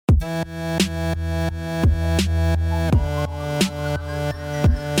Welcome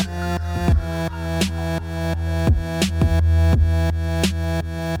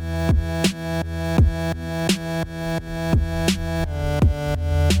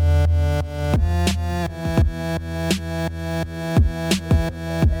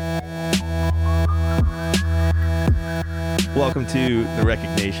to The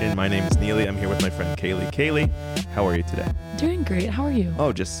Recognition. My name is Neely. I'm here with my friend Kaylee. Kaylee, how are you today? Doing great. How are you?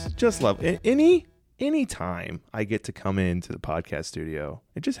 Oh, just love it. Any time I get to come into the podcast studio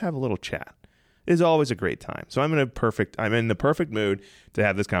and just have a little chat is always a great time. So I'm in the perfect mood to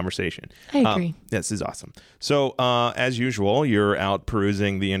have this conversation. I agree. This is awesome. So as usual, you're out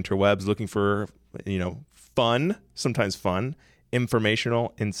perusing the interwebs looking for, sometimes fun,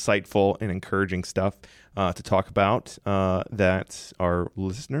 informational, insightful, and encouraging stuff to talk about that our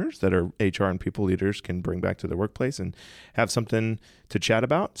listeners that are HR and people leaders can bring back to their workplace and have something to chat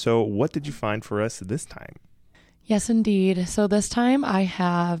about. So what did you find for us this time? Yes, indeed. So this time I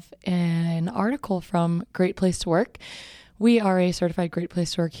have an article from Great Place to Work. We are a certified Great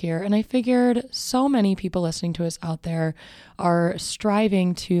Place to Work here, and I figured so many people listening to us out there are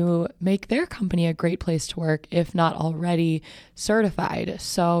striving to make their company a great place to work, if not already certified.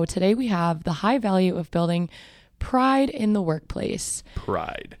 So today we have the high value of building pride in the workplace.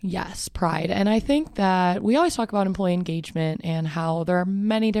 Pride. Yes, pride. And I think that we always talk about employee engagement and how there are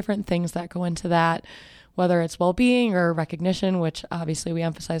many different things that go into that, whether it's well-being or recognition, which obviously we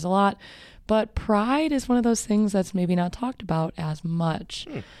emphasize a lot. But pride is one of those things that's maybe not talked about as much.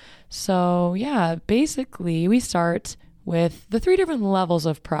 So yeah, basically we start with the 3 different levels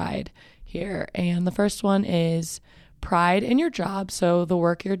of pride here. And the first one is pride in your job, so the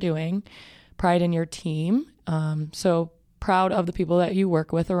work you're doing, pride in your team, so proud of the people that you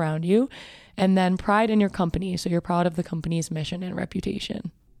work with around you, and then pride in your company, so you're proud of the company's mission and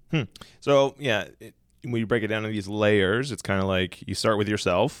reputation. So yeah, when you break it down into these layers, it's kind of like you start with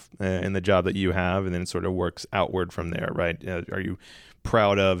yourself and the job that you have, and then it sort of works outward from there, right? Are you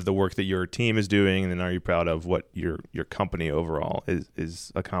proud of the work that your team is doing, and then are you proud of what your company overall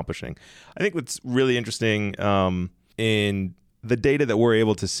is accomplishing? I think what's really interesting in the data that we're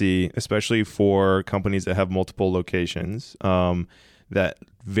able to see, especially for companies that have multiple locations, that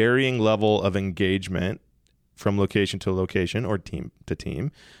varying level of engagement from location to location or team to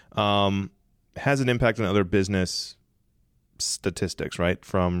team has an impact on other business statistics, right?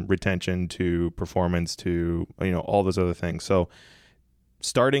 From retention to performance to, all those other things. So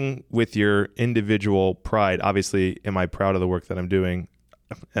starting with your individual pride, obviously, am I proud of the work that I'm doing?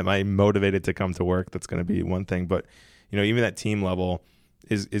 Am I motivated to come to work? That's going to be one thing. But, even that team level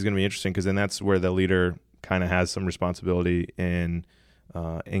is going to be interesting, because then that's where the leader kind of has some responsibility in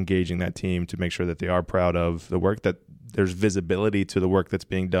engaging that team to make sure that they are proud of the work, that there's visibility to the work that's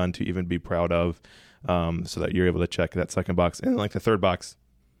being done to even be proud of, so that you're able to check that second box. And like the third box,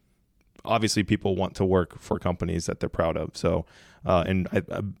 obviously people want to work for companies that they're proud of. So, and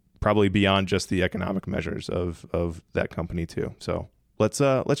probably beyond just the economic measures of that company too. So let's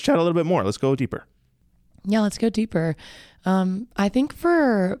chat a little bit more. Let's go deeper. Yeah, let's go deeper. I think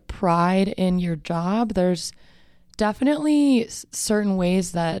for pride in your job, there's definitely certain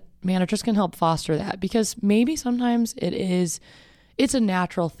ways that managers can help foster that, because maybe sometimes it's a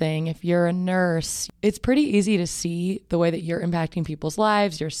natural thing. If you're a nurse, it's pretty easy to see the way that you're impacting people's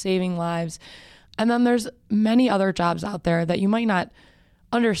lives, you're saving lives. And then there's many other jobs out there that you might not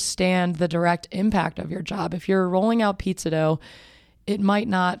understand the direct impact of your job. If you're rolling out pizza dough, it might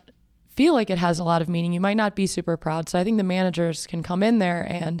not feel like it has a lot of meaning. You might not be super proud. So I think the managers can come in there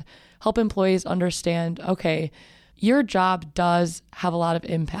and help employees understand, okay, your job does have a lot of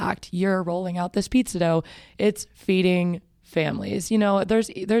impact. You're rolling out this pizza dough. It's feeding families.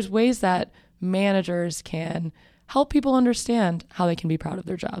 There's ways that managers can help people understand how they can be proud of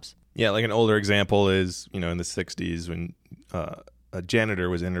their jobs. Yeah, like an older example is, in the 60s when a janitor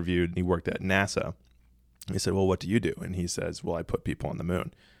was interviewed. He worked at NASA. He said, well, what do you do? And he says, well, I put people on the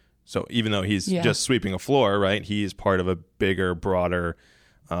moon. So even though he's just sweeping a floor, right, he is part of a bigger, broader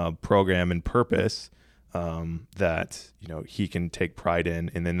program and purpose that, he can take pride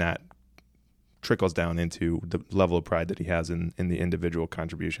in. And then that trickles down into the level of pride that he has in the individual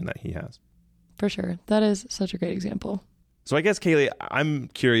contribution that he has. For sure. That is such a great example. So I guess, Kaylee, I'm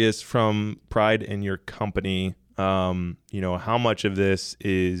curious, from pride in your company, how much of this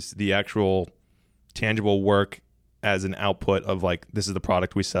is the actual tangible work as an output of, like, this is the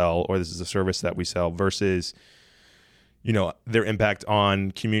product we sell or this is the service that we sell, versus, their impact on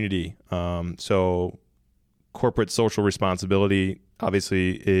community. So corporate social responsibility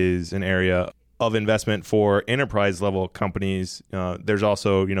obviously is an area of investment for enterprise level companies. There's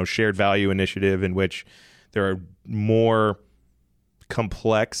also, shared value initiative in which there are more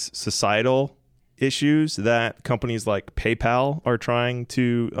complex societal issues that companies like PayPal are trying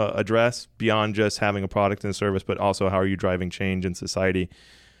to address beyond just having a product and a service, but also how are you driving change in society.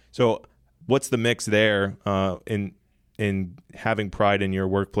 So what's the mix there in having pride in your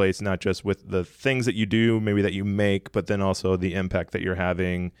workplace, not just with the things that you do, maybe that you make, but then also the impact that you're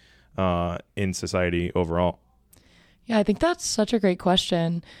having in society overall? Yeah, I think that's such a great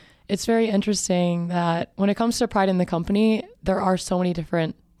question. It's very interesting that when it comes to pride in the company, there are so many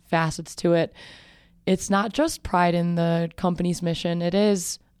different facets to it. It's not just pride in the company's mission. It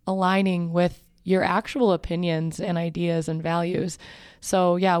is aligning with your actual opinions and ideas and values.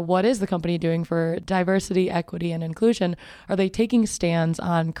 So yeah, what is the company doing for diversity, equity, and inclusion? Are they taking stands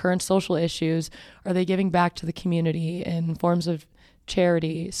on current social issues? Are they giving back to the community in forms of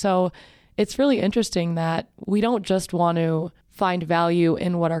charity? So it's really interesting that we don't just want to find value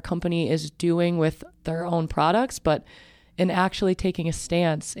in what our company is doing with their own products, but in actually taking a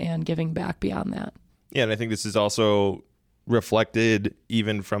stance and giving back beyond that. Yeah, and I think this is also reflected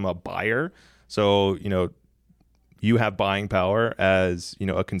even from a buyer. So, you have buying power as,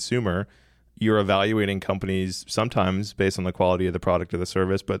 a consumer. You're evaluating companies sometimes based on the quality of the product or the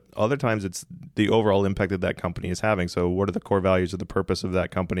service, but other times it's the overall impact that that company is having. So what are the core values of the purpose of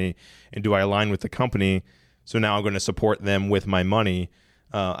that company? And do I align with the company? So now I'm going to support them with my money.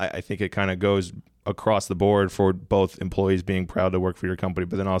 I think it kind of goes across the board for both employees being proud to work for your company,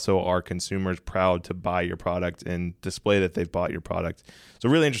 but then also our consumers proud to buy your product and display that they've bought your product. So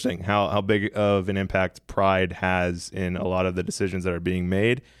really interesting how big of an impact pride has in a lot of the decisions that are being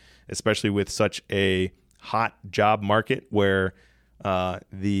made, especially with such a hot job market where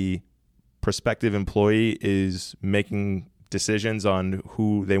the prospective employee is making decisions on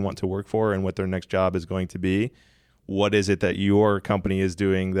who they want to work for and what their next job is going to be. What is it that your company is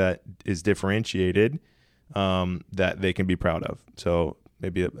doing that is differentiated that they can be proud of? So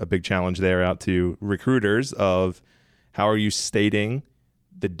maybe a big challenge there out to recruiters of how are you stating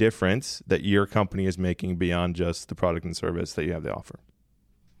the difference that your company is making beyond just the product and service that you have to offer?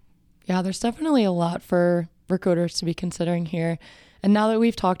 Yeah, there's definitely a lot for recruiters to be considering here. And now that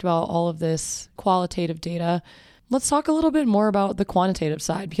we've talked about all of this qualitative data, let's talk a little bit more about the quantitative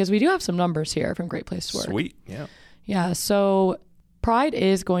side, because we do have some numbers here from Great Place to Work. Sweet, yeah. Yeah, so pride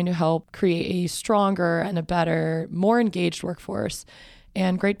is going to help create a stronger and a better, more engaged workforce.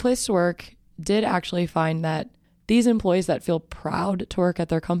 And Great Place to Work did actually find that these employees that feel proud to work at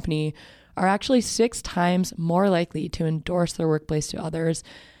their company are actually 6 times more likely to endorse their workplace to others,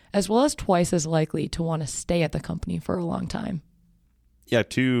 as well as twice as likely to want to stay at the company for a long time. Yeah,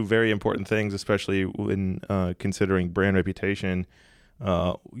 2 very important things, especially when considering brand reputation.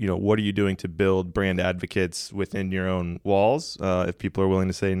 What are you doing to build brand advocates within your own walls? If people are willing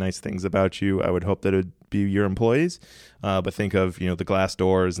to say nice things about you, I would hope that it would be your employees. But think of, the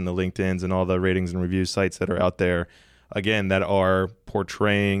Glassdoors and the LinkedIns and all the ratings and review sites that are out there, again, that are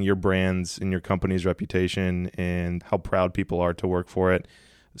portraying your brands and your company's reputation and how proud people are to work for it.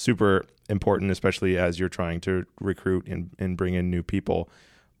 Super important, especially as you're trying to recruit and bring in new people.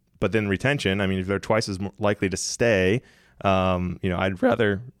 But then retention, if they're twice as likely to stay, I'd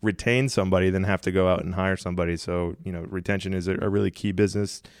rather retain somebody than have to go out and hire somebody. So, retention is a really key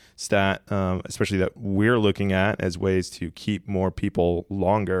business stat, especially that we're looking at as ways to keep more people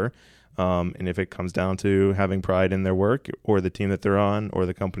longer. And if it comes down to having pride in their work or the team that they're on or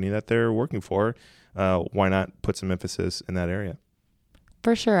the company that they're working for, why not put some emphasis in that area?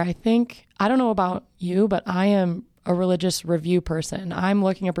 For sure. I don't know about you, but I am a religious review person. I'm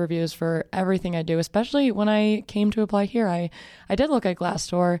looking up reviews for everything I do, especially when I came to apply here. I did look at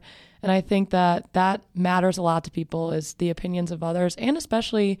Glassdoor, and I think that matters a lot to people, is the opinions of others, and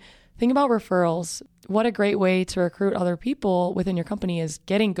especially think about referrals. What a great way to recruit other people within your company is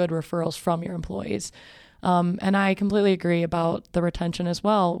getting good referrals from your employees. And I completely agree about the retention as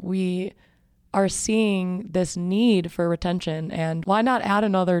well. We are seeing this need for retention, and why not add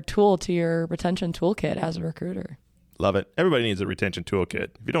another tool to your retention toolkit as a recruiter? Love it. Everybody needs a retention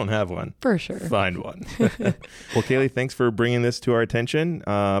toolkit. If you don't have one, for sure, find one. Well, Kaylee, thanks for bringing this to our attention.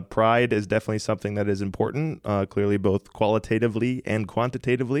 Pride is definitely something that is important, clearly both qualitatively and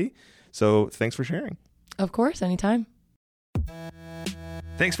quantitatively. So thanks for sharing. Of course, anytime.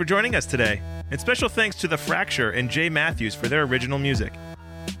 Thanks for joining us today. And special thanks to The Fracture and Jay Matthews for their original music.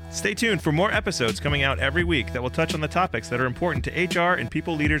 Stay tuned for more episodes coming out every week that will touch on the topics that are important to HR and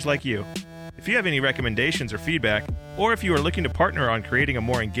people leaders like you. If you have any recommendations or feedback, or if you are looking to partner on creating a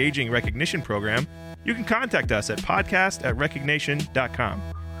more engaging recognition program, you can contact us at podcast@recognition.com.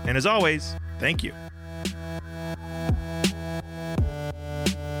 And as always, Thank you.